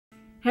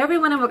Hey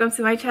everyone, and welcome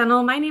to my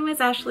channel. My name is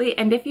Ashley,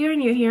 and if you're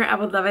new here, I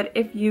would love it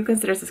if you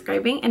consider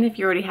subscribing, and if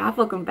you already have,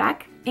 welcome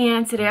back.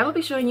 And today I will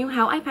be showing you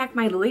how I pack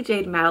my Lily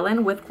Jade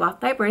Madeline with cloth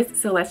diapers,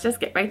 so let's just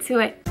get right to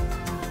it.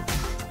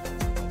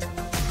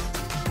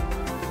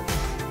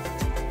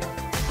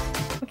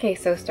 Okay,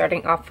 so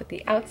starting off with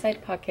the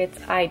outside pockets,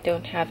 I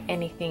don't have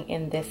anything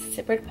in this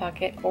zippered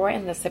pocket or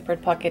in the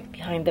zippered pocket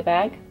behind the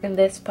bag. In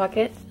this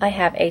pocket, I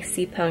have a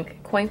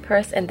C-Punk coin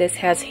purse, and this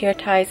has hair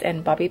ties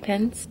and bobby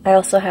pins. I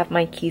also have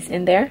my keys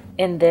in there.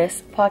 In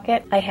this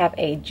pocket, I have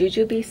a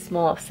Jujubee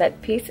small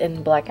set piece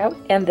in blackout,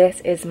 and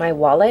this is my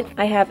wallet.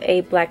 I have a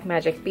Black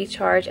Magic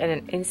B-Charge and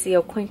an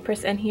NCO coin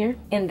purse in here.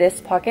 In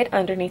this pocket,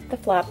 underneath the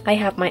flap, I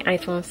have my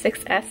iPhone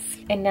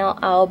 6s, and now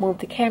I'll move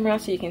the camera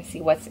so you can see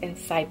what's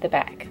inside the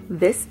bag.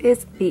 This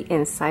is the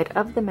inside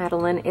of the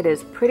Madeline. It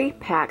is pretty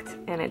packed,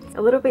 and it's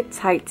a little bit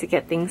tight to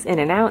get things in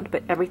and out,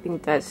 but everything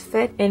does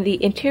fit. In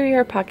the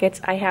interior pockets,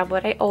 I have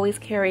what I always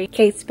carry: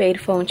 Kate Spade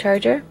phone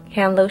charger,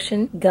 hand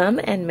lotion,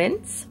 gum and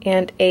mints,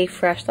 and a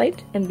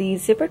flashlight. In the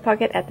zippered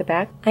pocket at the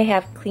back, I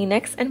have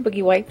Kleenex and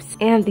boogie wipes,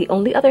 and the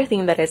only other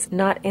thing that is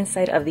not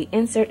inside of the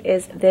insert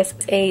is this,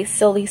 a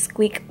Zoli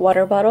Squeak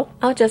water bottle.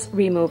 I'll just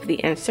remove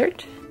the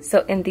insert.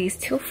 So in these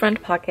two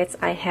front pockets,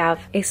 I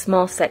have a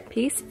small set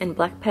piece in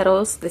black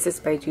petals. This is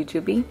by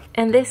Jujubee,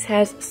 and this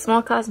has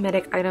small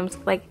cosmetic items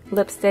like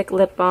lipstick,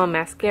 lip balm,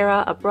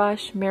 mascara, a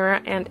brush,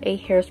 mirror, and a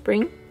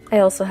hairspray. I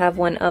also have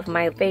one of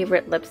my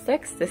favorite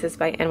lipsticks. This is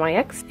by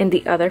NYX. In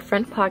the other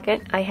front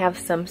pocket, I have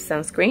some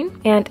sunscreen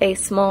and a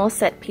small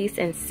set piece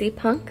in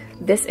C-Punk.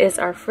 This is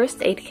our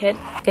first aid kit.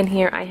 In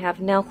here, I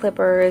have nail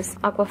clippers,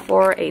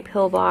 Aquaphor, a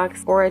pill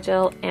box,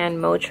 Orajel, and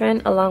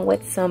Motrin, along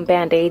with some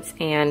band-aids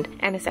and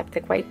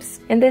antiseptic wipes.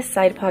 In this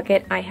side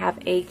pocket, I have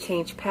a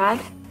change pad,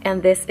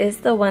 and this is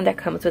the one that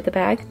comes with the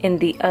bag. In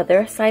the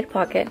other side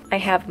pocket, I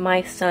have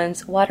my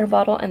son's water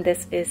bottle, and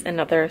this is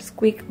another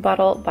Squeak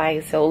bottle by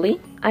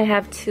Zoli. I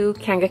have two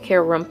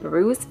Kangaroo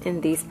Rumparoos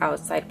in these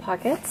outside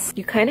pockets.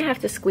 You kind of have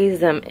to squeeze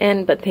them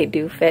in, but they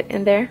do fit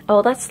in there.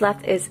 All that's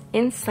left is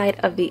inside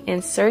of the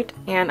insert,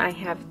 and I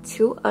have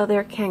two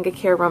other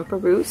Kangaroo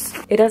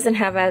Rumparoos. It doesn't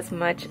have as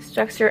much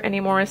structure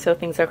anymore, so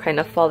things are kind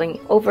of falling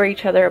over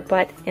each other,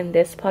 but in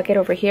this pocket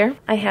over here,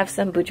 I have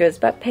some Boudreaux's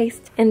butt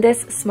paste. In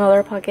this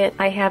smaller pocket,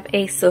 I have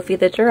a Sophie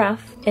the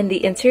Giraffe. In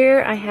the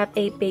interior, I have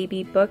a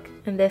baby book,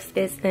 and this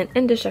is an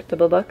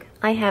indestructible book.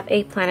 I have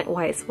a Planet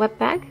Wise wet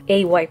bag,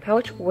 a wipe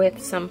pouch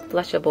with some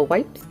flushable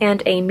wipes,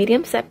 and a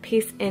medium set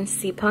piece in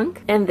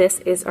C-Punk, and this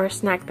is our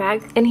snack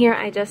bag. In here,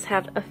 I just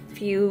have a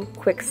few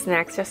quick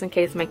snacks just in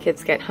case my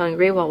kids get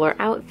hungry while we're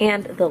out.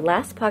 And the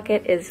last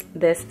pocket is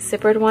this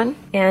zippered one,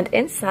 and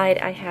inside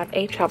I have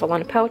a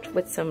travel-on pouch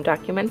with some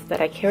documents that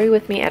I carry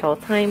with me at all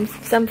times,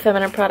 some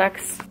feminine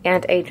products,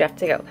 and a draft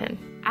to go pen.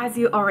 As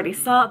you already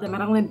saw, the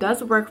Madeline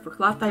does work for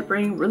cloth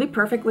diapering really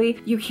perfectly.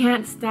 You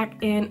can't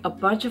stack in a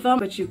bunch of them,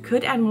 but you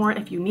could add more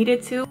if you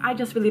needed to. I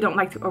just really don't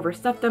like to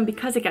overstuff them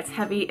because it gets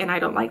heavy, and I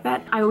don't like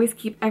that. I always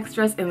keep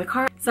extras in the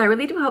cart. So I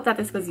really do hope that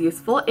this was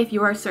useful if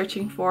you are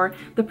searching for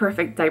the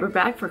perfect diaper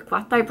bag for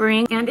cloth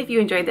diapering. And if you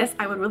enjoyed this,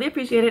 I would really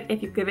appreciate it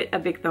if you give it a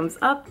big thumbs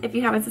up. If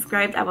you haven't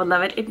subscribed, I would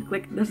love it if you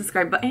click the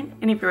subscribe button.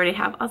 And if you already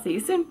have, I'll see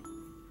you soon.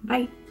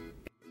 Bye.